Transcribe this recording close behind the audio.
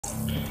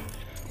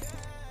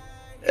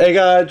Hey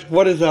guys,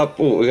 what is up?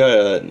 Oh, we got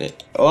a...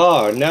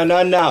 Oh, no,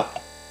 no, no.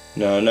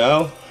 No,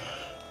 no.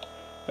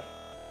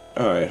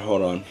 Alright,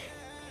 hold on.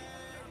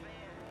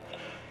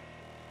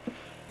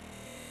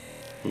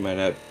 I might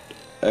have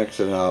to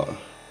exit out.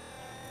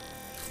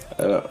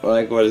 I don't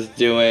like what it's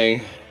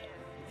doing.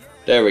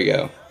 There we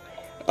go.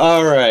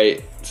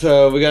 Alright,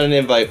 so we got an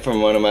invite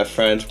from one of my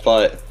friends,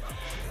 but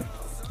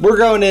we're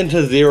going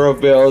into zero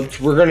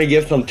builds. We're going to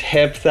give some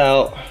tips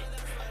out.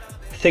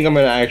 I think I'm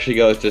going to actually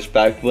go with this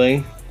back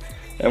bling.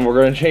 And we're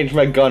going to change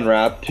my gun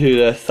wrap to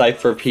the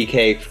Cypher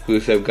PK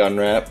exclusive gun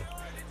wrap.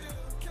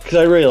 Because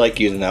I really like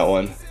using that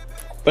one.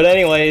 But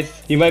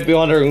anyways, you might be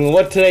wondering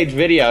what today's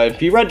video. If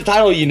you read the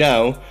title, you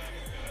know.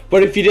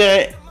 But if you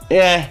didn't,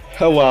 yeah,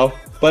 oh well.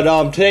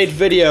 But today's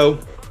video,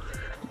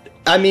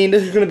 I mean,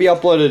 this is going to be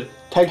uploaded.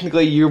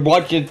 Technically, you're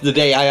watching it the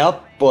day I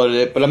uploaded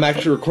it. But I'm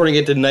actually recording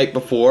it the night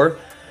before.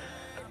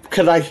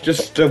 Because I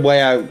just, the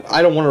way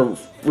I don't want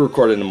to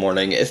record in the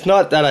morning. It's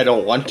not that I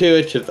don't want to,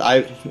 it's just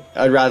I'd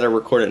rather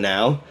record it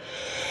now.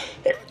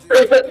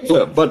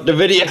 But the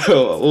video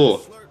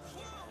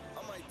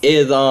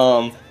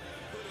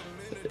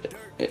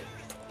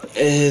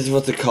is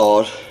what's it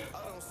called?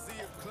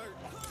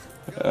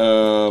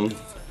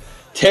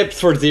 Tips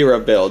for zero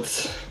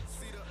builds.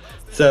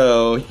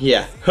 So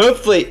yeah,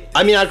 hopefully,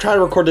 I mean, I tried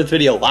to record this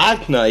video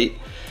last night,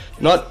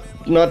 not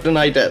the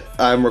night that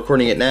I'm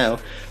recording it now,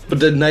 but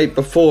the night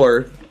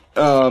before,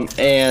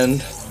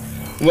 and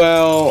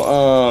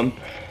well,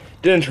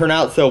 didn't turn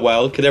out so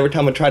well, because every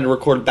time I tried to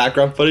record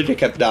background footage, I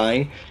kept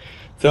dying.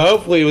 So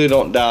hopefully we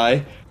don't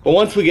die. But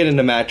once we get in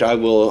the match, I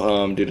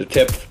will do the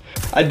tips.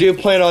 I do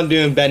plan on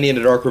doing Bendy in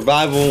the Dark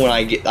Revival when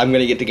I'm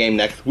gonna get the game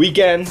next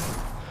weekend.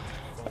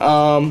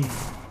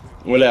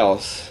 What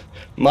else?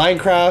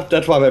 Minecraft,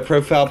 that's why my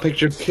profile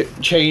picture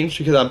changed,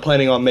 because I'm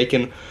planning on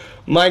making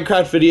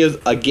Minecraft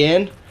videos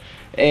again.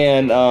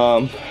 And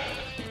oh,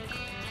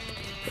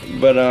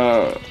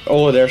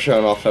 they're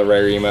showing off a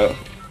rare emote.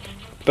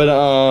 But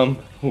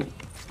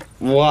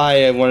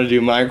why I want to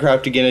do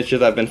Minecraft again is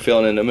just I've been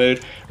feeling in the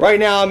mood. Right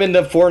now I'm in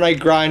the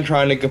Fortnite grind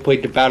trying to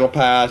complete the battle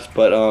pass,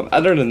 but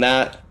other than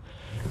that,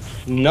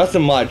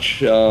 nothing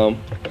much. I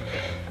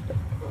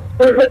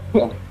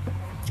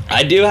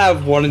do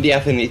have one of the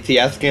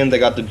FNCS skins. I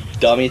got the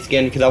dummy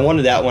skin because I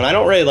wanted that one. I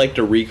don't really like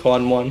the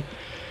recon one.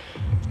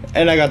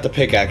 And I got the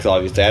pickaxe,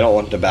 obviously. I don't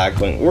want the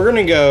backbling. We're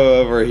gonna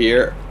go over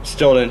here.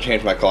 Still didn't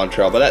change my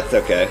control, but that's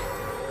okay.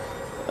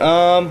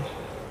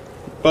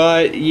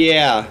 But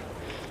yeah,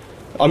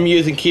 I'm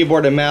using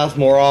keyboard and mouse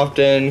more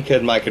often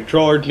because my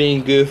controller's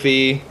being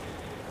goofy.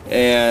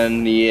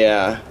 And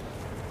yeah,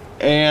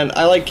 and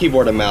I like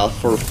keyboard and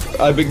mouse.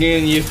 I've been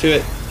getting used to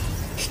it.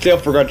 Still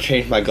forgot to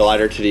change my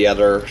glider to the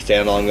other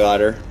standalone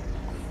glider.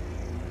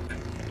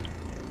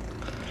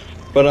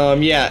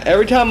 But yeah,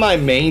 every time my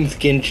main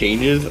skin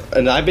changes,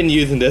 and I've been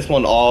using this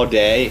one all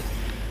day,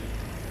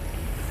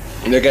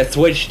 like I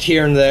switched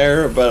here and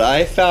there, but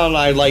I found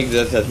I like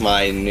this as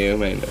my new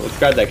main. Let's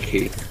grab that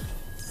key,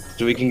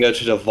 so we can go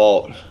to the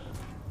vault.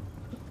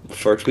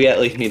 First, we at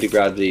least need to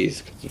grab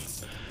these.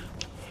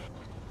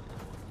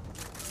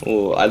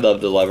 Oh, I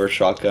love the lever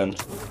shotgun.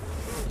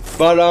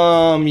 But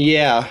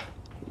yeah,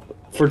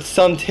 for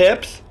some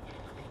tips,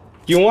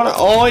 you want to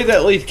always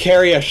at least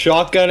carry a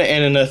shotgun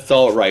and an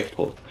assault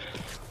rifle.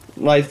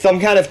 Like some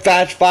kind of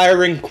fast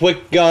firing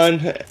quick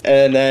gun,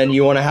 and then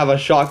you want to have a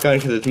shotgun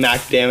because it's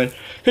max damage,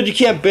 because you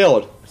can't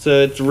build,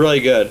 so it's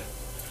really good.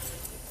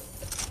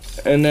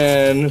 And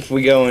then if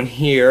we go in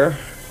here,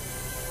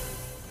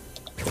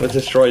 let's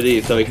destroy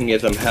these so we can get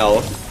some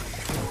health.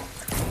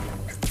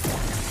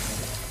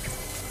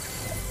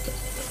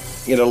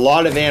 Get a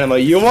lot of ammo.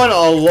 You want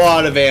a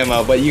lot of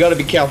ammo, but you got to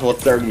be careful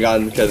with certain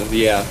guns because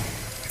yeah,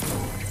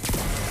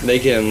 they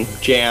can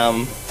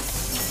jam.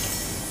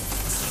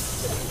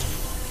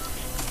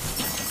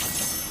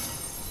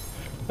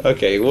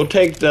 Okay, we'll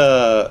take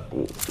the,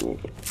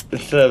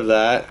 instead of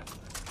that,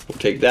 we'll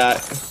take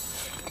that.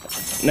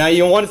 Now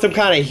you want some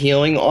kind of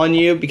healing on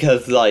you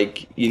because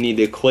like you need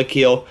a quick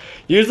heal.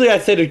 Usually I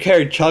say to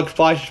carry chug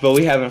splashes, but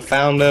we haven't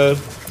found those.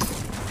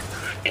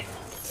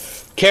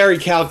 Carry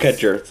cow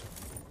catchers.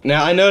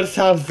 Now I know it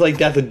sounds like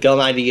that's a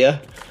dumb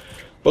idea,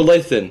 but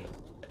listen,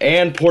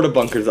 and porta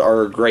bunkers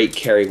are a great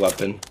carry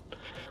weapon.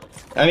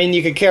 I mean,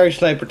 you can carry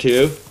sniper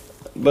too,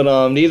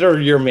 but these are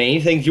your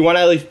main things. You want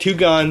at least 2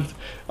 guns,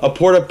 a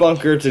porta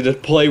bunker to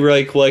just play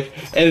really quick,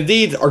 and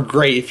these are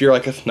great if you're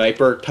like a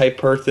sniper type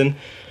person,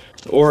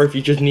 or if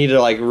you just need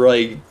to like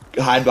really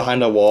hide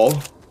behind a wall.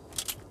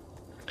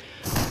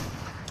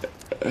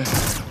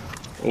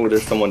 Oh,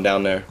 there's someone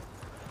down there.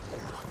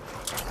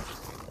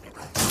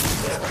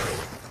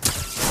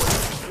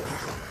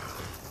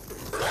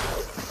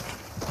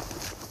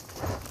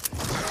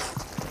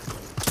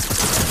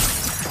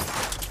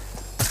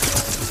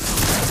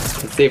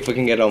 Let's see if we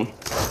can get him.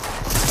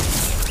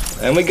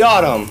 And we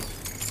got him.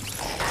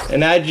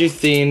 And as you've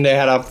seen, they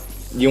had a,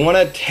 you want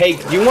to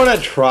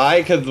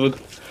try, because with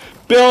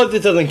builds,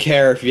 it doesn't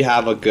care if you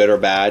have a good or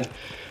bad.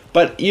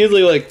 But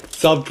usually, like,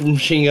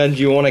 submachine guns,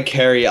 you want to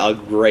carry a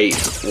great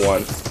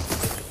one.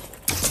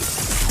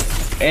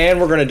 And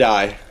we're gonna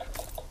die.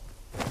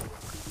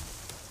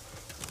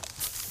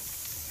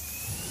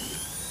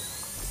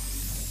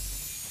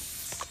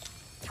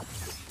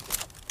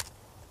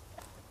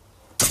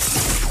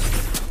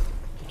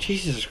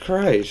 Jesus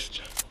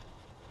Christ.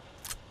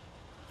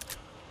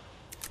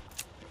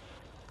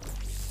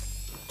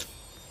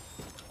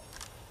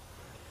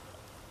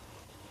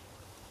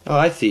 Oh,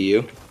 I see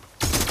you.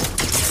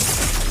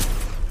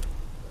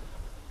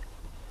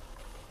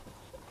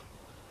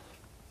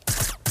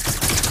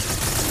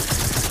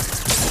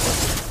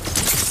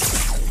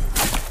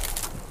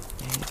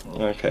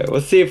 Okay,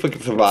 let's see if we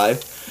can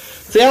survive.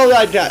 See how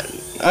I got.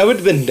 I would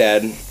have been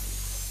dead.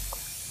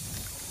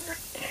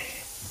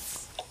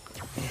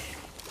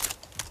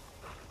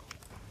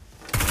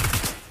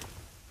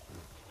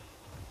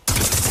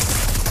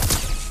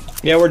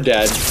 Yeah, we're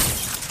dead.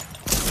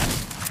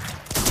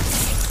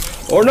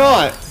 Or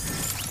not.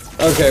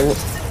 Okay.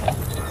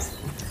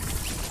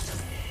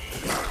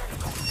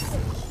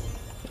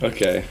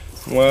 Okay.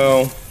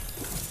 Well.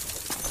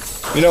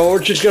 You know,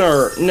 we're just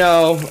gonna...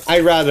 No,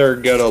 I'd rather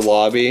go to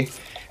lobby.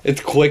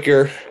 It's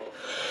quicker.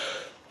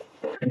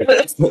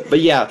 But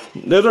yeah,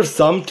 those are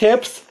some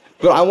tips.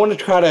 But I want to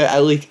try to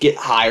at least get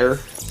higher.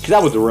 Because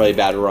that was a really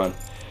bad run.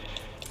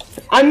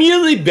 I'm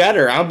usually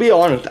better. I'll be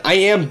honest. I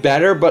am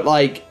better, but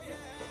like...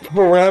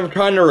 For when I'm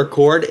trying to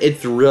record,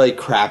 it's really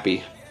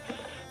crappy.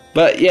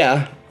 But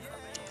yeah.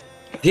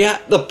 Yeah,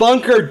 the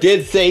bunker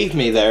did save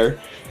me there.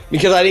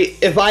 Because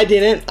if I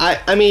didn't,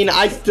 I mean,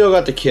 I still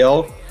got the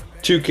kill.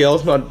 2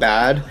 kills, not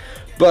bad.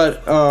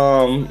 But,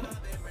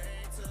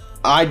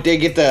 I did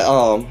get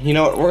the, you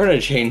know what, we're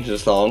gonna change the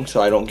song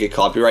so I don't get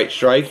copyright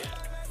strike.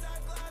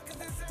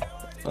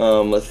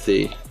 Let's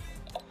see.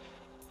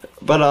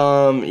 But,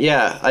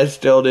 yeah, I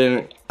still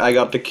didn't, I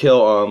got the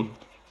kill,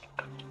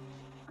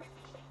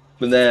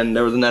 but then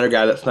there was another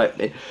guy that sniped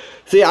me.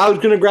 See, I was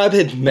gonna grab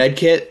his med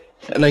kit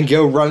and then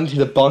go run to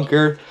the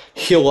bunker,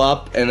 heal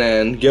up, and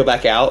then go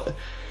back out.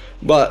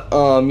 But,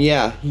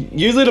 yeah,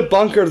 usually the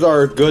bunkers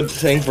are a good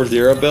thing for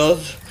zero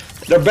builds.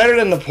 They're better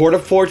than the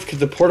porta-forts because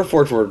the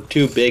porta-forts were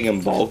too big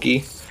and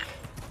bulky.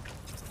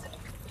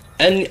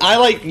 And I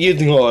like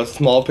using a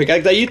small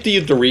pickaxe. I used to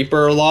use the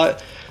Reaper a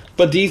lot,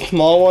 but these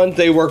small ones,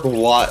 they work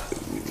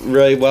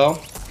really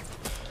well.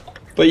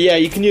 But yeah,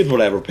 you can use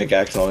whatever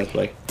pickaxe,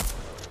 honestly.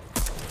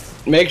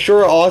 Make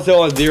sure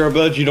also on zero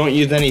builds you don't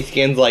use any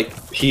skins like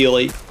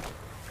Peely.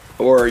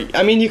 Or,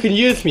 I mean, you can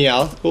use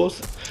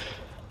Meowscles,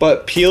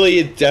 but Peely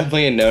is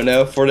definitely a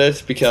no-no for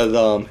this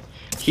because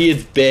he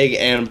is big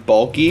and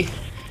bulky.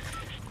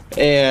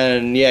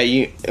 And yeah,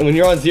 when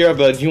you're on zero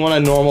builds, you want a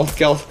normal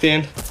stealth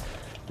skin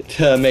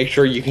to make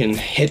sure you can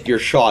hit your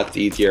shots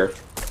easier.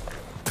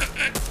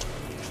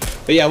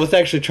 But yeah, let's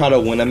actually try to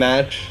win a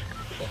match.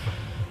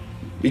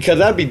 Because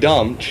that'd be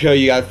dumb to show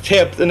you guys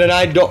tips and then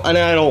I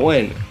don't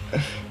win.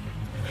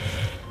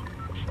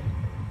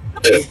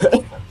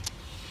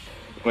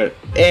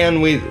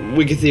 And we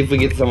can see if we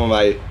get some of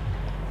my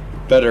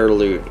better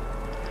loot.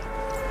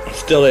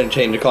 Still didn't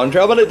change the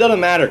control, but it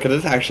doesn't matter because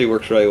this actually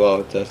works really well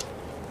with this.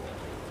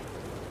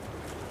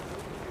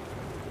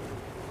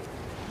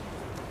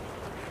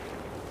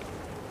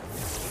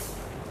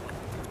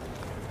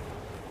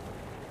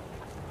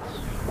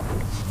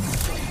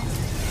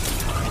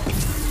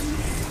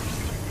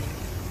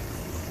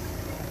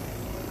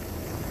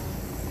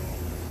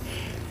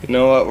 You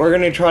know what, we're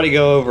gonna try to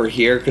go over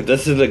here because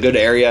this is a good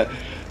area.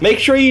 Make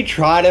sure you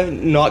try to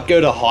not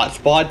go to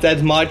hotspots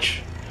as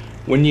much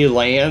when you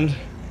land.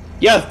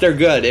 Yes, they're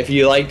good. If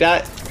you like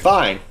that,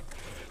 fine.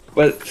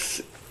 But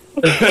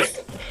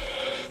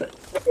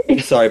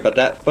sorry about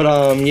that.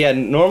 But yeah,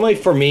 normally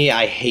for me,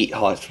 I hate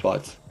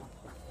hotspots.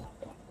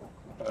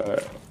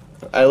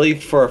 At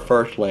least for a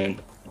first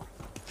land.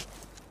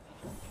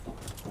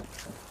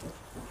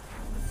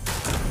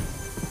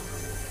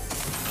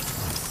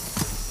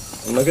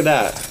 And look at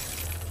that.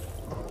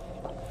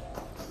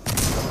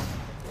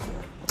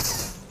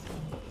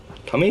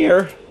 Come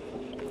here.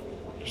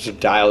 There's a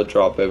dial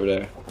drop over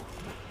there.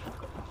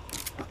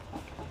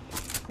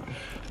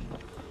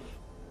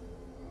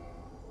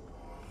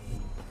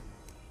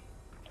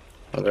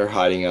 Oh, they're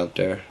hiding out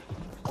there.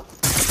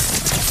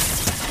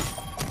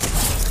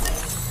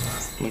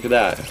 Look at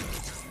that.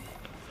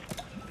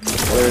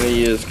 We're gonna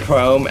use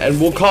Chrome and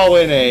we'll call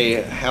in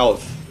a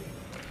house.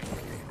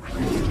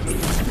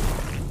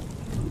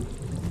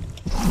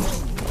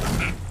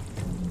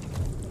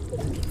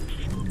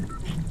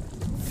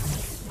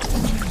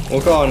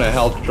 We'll call in a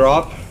health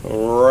drop.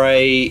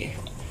 Right.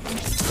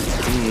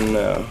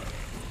 No.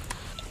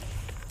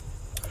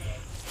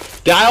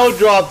 Dial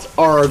drops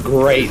are a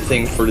great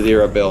thing for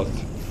zero builds.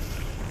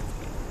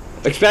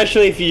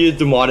 Especially if you use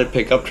the modded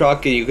pickup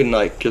truck and you can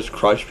like just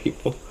crush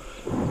people.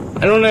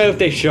 I don't know if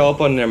they show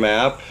up on their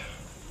map.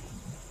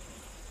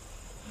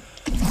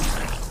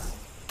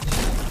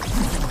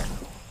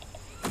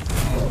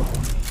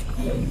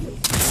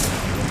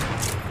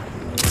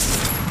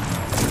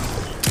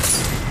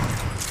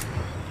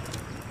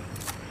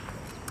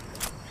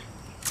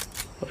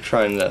 We're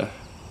trying to...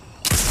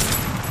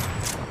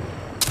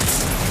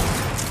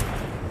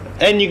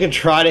 And you can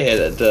try to hit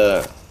it,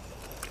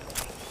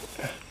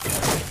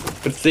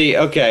 but see,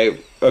 okay,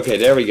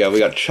 there we go. We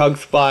got chug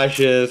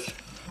splashes.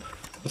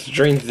 Let's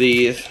drink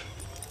these.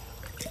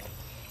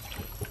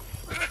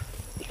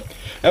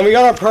 And we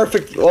got our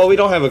perfect, well, we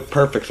don't have a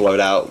perfect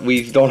loadout.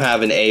 We don't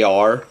have an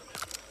AR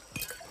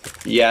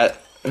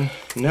yet.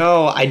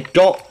 No,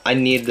 I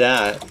need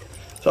that.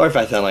 Sorry if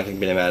I sound like I'm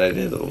getting mad. It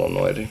is a little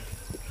annoyed.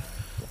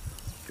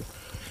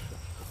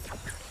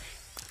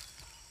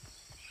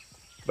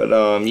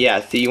 But,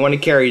 yeah, so you want to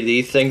carry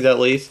these things at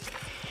least.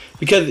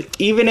 Because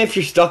even if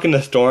you're stuck in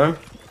the storm,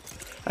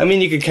 I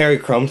mean, you could carry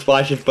chrome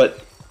splashes,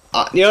 but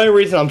the only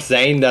reason I'm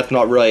saying that's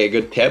not really a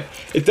good tip,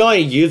 it's only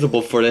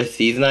usable for this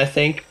season, I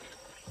think.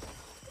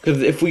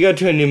 Because if we go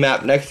to a new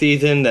map next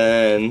season,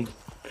 then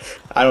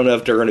I don't know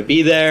if they're going to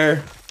be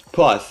there.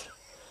 Plus,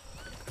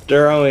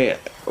 they're only...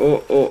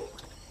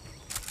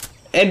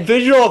 And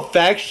visual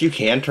effects, you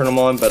can turn them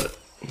on, but...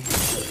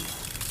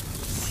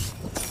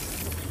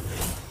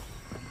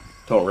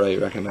 don't really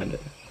recommend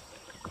it.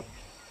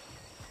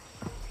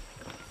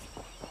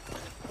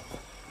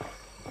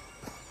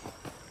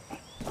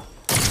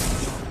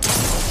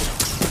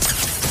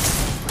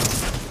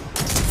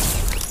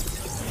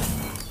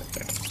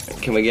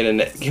 Can we get in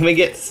it? Can we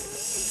get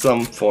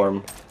some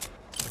form?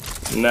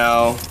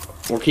 No,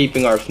 we're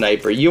keeping our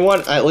sniper. You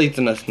want at least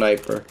a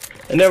sniper.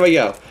 And there we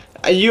go.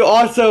 And you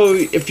also,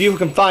 if you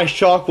can find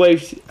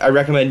shockwaves, I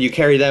recommend you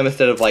carry them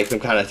instead of like some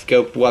kind of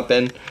scoped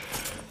weapon.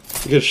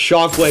 Because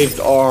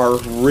shockwaves are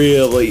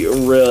really,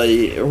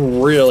 really,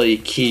 really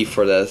key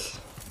for this.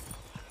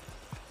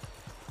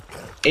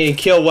 And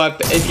kill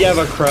weapon, if you have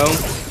a chrome,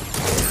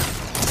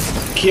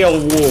 kill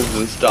wolves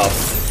and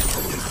stuff.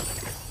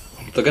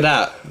 Look at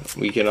that.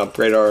 We can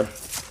upgrade our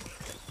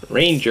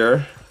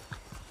ranger.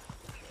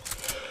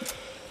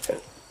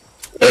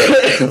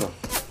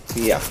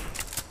 Yeah.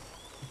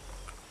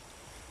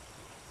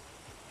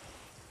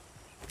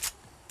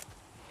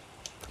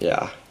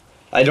 Yeah.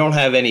 I don't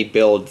have any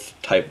builds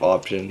type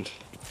options.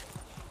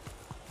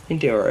 I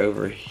think they are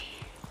over here.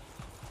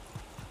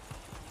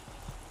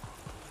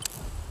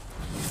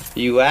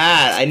 You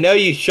at? I know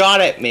you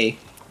shot at me.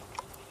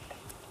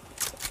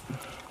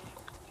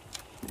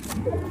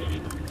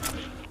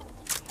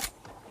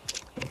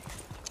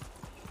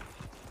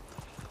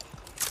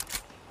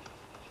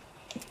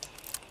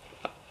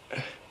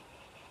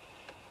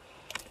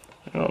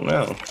 I don't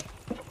know.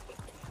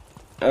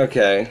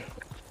 Okay.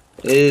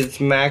 Is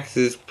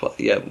Max's...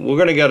 yeah, we're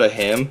gonna go to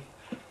him.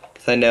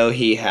 Because I know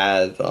he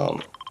has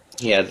the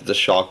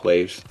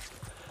shockwaves.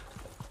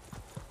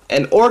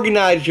 And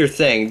organize your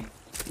thing.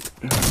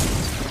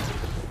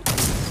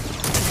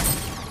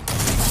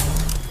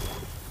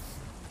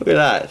 Look at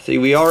that. See,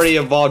 we already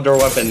evolved our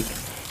weapon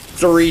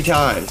 3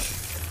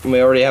 times. And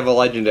we already have a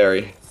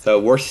legendary. So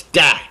we're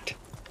stacked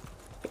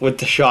with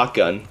the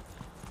shotgun.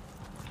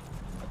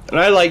 And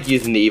I like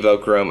using the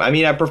Evo Chrome. I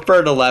mean, I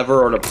prefer the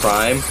lever or the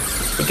prime.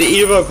 But the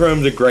Evo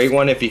Chrome's a great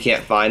one if you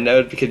can't find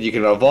those. Because you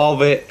can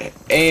evolve it.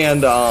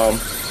 And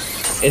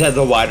it has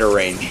a wider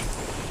range.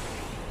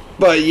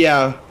 But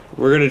yeah,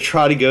 we're going to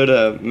try to go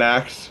to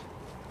Max.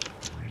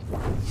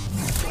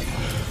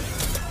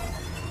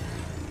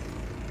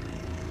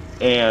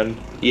 And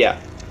yeah.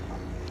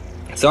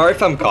 Sorry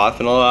if I'm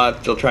coughing a lot.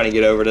 I'm still trying to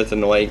get over this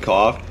annoying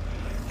cough.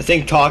 I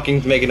think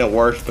talking's making it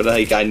worse. But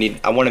like, I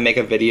want to make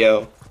a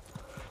video.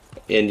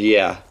 And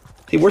yeah,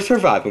 see, we're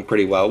surviving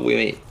pretty well.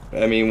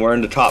 I mean, we're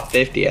in the top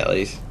 50 at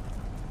least.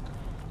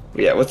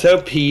 But yeah, let's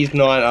hope he's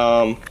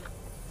not,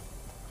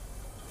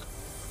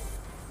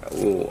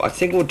 ooh, I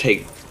think we'll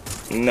take,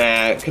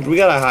 nah, because we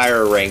got a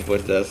higher rank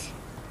with this.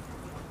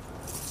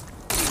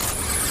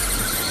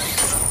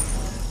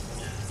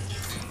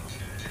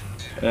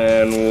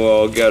 And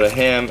we'll go to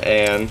him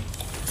and...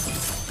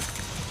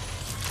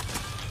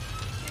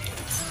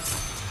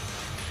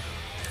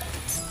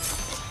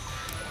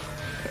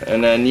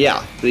 and then,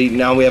 yeah, see,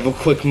 now we have a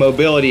quick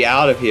mobility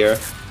out of here.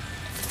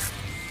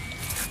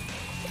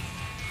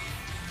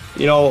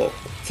 You know,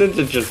 since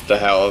it's just the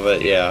hell of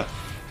it, yeah.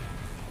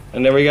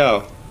 And there we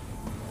go.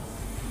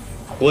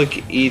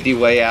 Quick, easy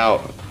way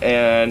out.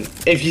 And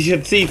if you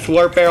can see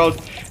slurp barrels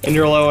and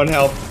you're low on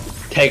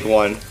health, take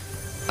one.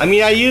 I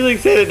mean, I usually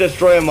say to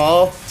destroy them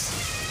all.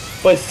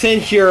 But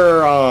since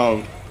you're,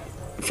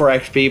 for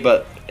XP,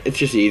 but it's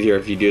just easier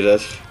if you do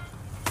this.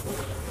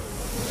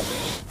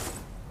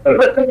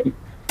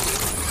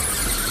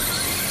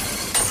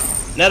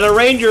 Now the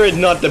Ranger is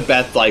not the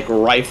best like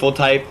rifle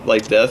type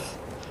like this,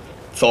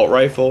 assault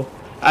rifle.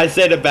 I'd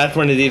say the best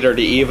one is either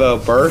the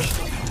Evo Burst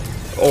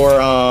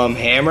or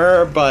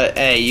Hammer, but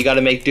hey, you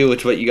gotta make do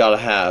with what you gotta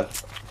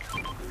have.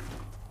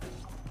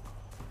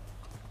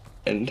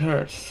 And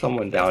there's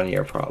someone down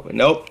here probably.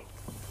 Nope.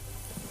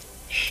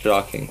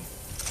 Shocking.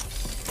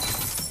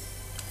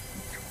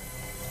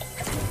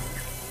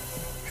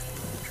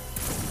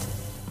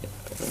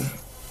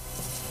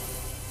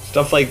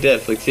 Stuff like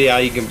this, like see how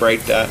you can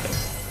break that?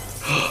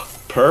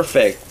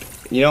 Perfect.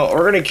 You know,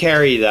 we're gonna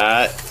carry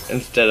that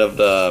instead of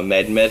the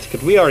med mist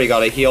because we already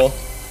got a heal.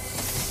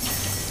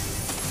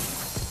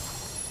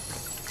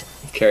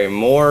 carry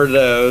more of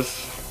those.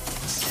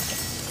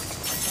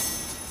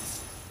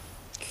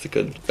 It's a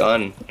good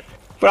gun.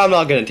 But I'm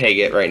not gonna take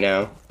it right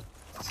now.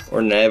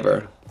 Or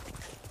never.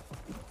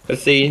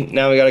 Let's see,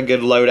 now we got a good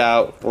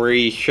loadout.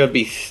 We should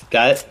be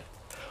set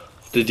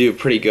to do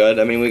pretty good.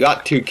 I mean, we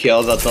got 2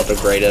 kills. That's not the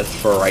greatest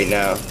for right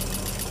now.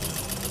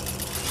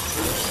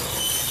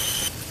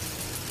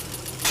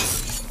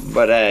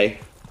 But hey,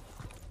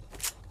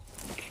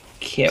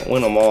 can't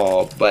win them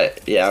all.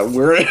 But yeah,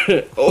 we're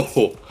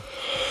oh.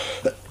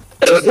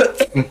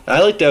 I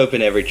like to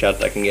open every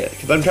chest I can get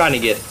because I'm trying to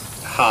get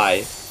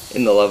high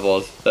in the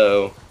levels.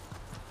 So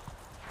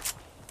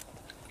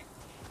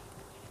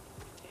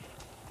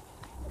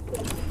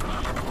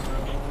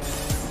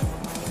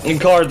and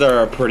cards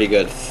are a pretty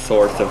good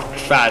source of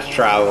fast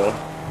travel.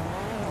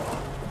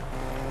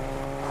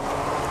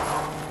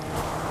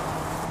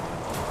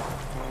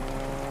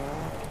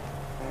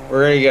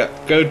 We're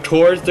gonna go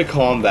towards the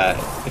combat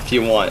if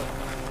you want.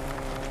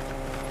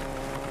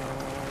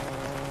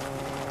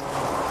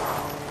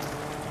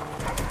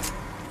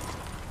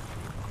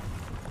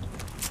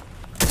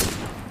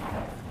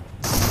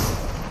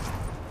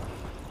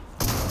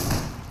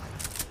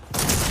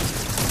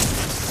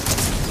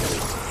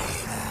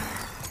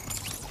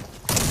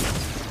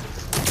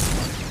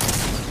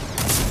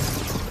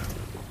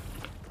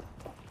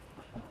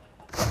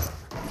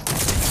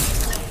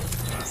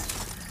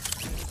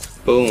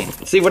 Boom.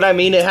 See what I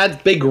mean? It has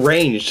big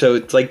range, so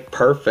it's like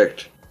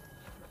perfect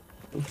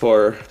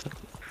for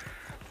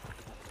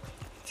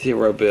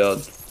 0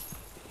 build.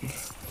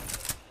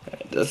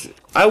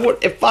 I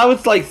would, if I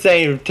was like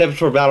saying tips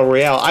for Battle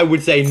Royale, I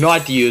would say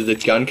not to use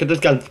this gun because this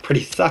gun's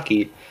pretty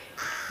sucky.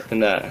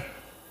 And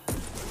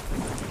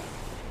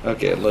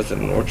okay,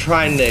 listen, we're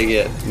trying to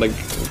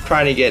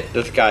get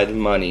this guy's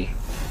money.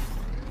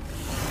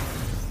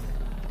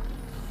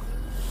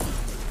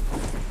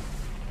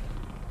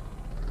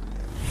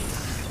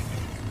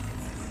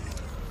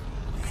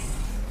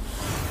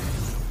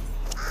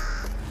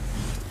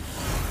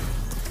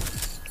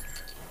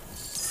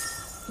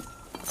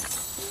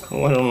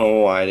 Oh, I don't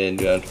know why I didn't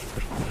do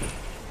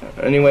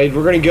that. Anyways,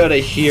 we're gonna go to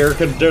here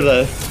because there's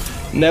a.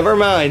 Never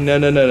mind.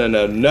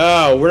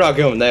 No. We're not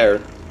going there.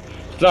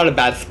 It's not a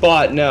bad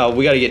spot. No,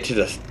 we gotta get to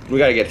the. We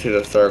gotta get to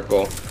the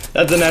circle.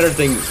 That's another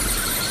thing.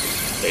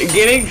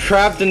 Getting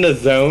trapped in the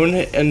zone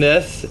in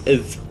this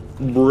is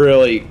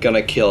really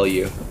gonna kill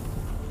you.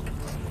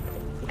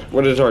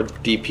 What is our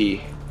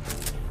DP?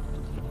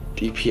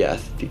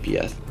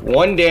 DPS.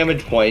 1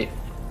 damage point.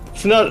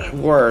 It's not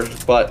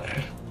worse, but.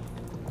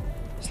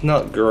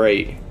 Not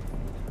great.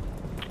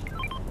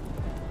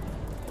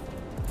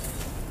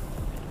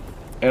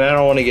 And I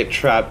don't want to get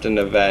trapped in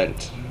the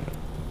vent.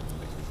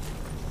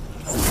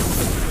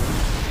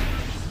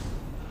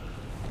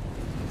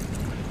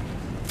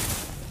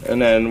 And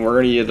then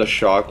we're gonna use a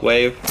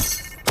shockwave.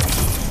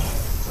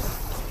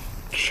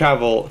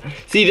 Travel.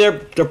 See, they're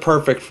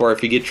perfect for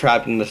if you get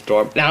trapped in the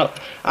storm. Now,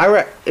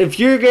 if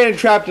you're getting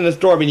trapped in the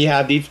storm and you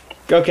have these,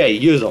 okay,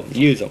 use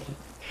them.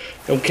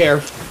 Don't care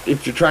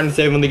if you're trying to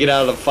save them to get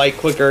out of the fight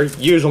quicker,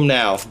 use them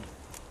now.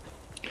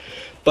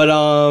 But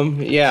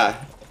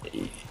yeah,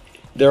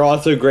 they're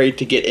also great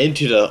to get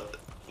into the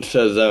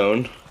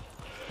zone.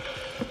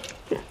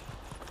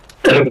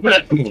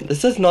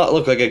 This does not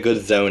look like a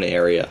good zone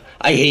area.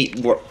 I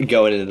hate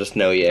going into the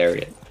snowy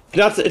area.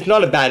 It's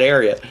not a bad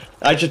area.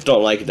 I just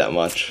don't like it that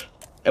much.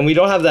 And we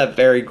don't have that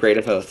very great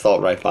of an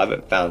assault rifle I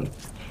haven't found.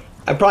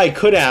 I probably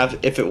could have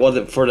if it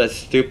wasn't for that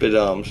stupid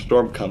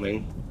storm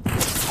coming.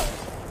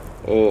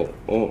 Oh.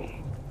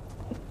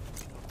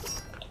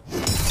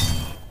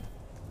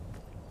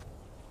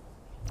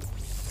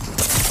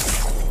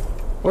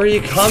 Where are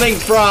you coming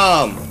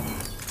from?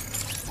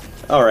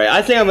 Alright,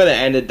 I think I'm gonna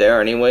end it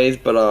there anyways,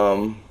 but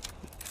oh,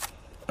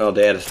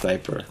 they had a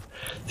sniper.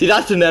 See,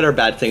 that's another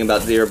bad thing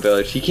about Zero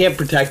Village. You can't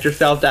protect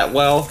yourself that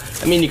well.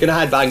 I mean, you can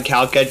hide behind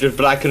cow catchers,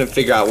 but I couldn't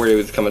figure out where he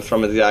was coming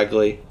from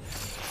exactly.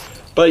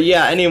 But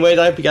yeah, anyways,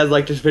 I hope you guys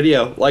liked this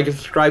video. Like and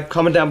subscribe,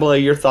 comment down below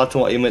your thoughts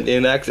on what you might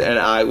do next, and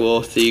I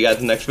will see you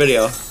guys in the next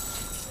video.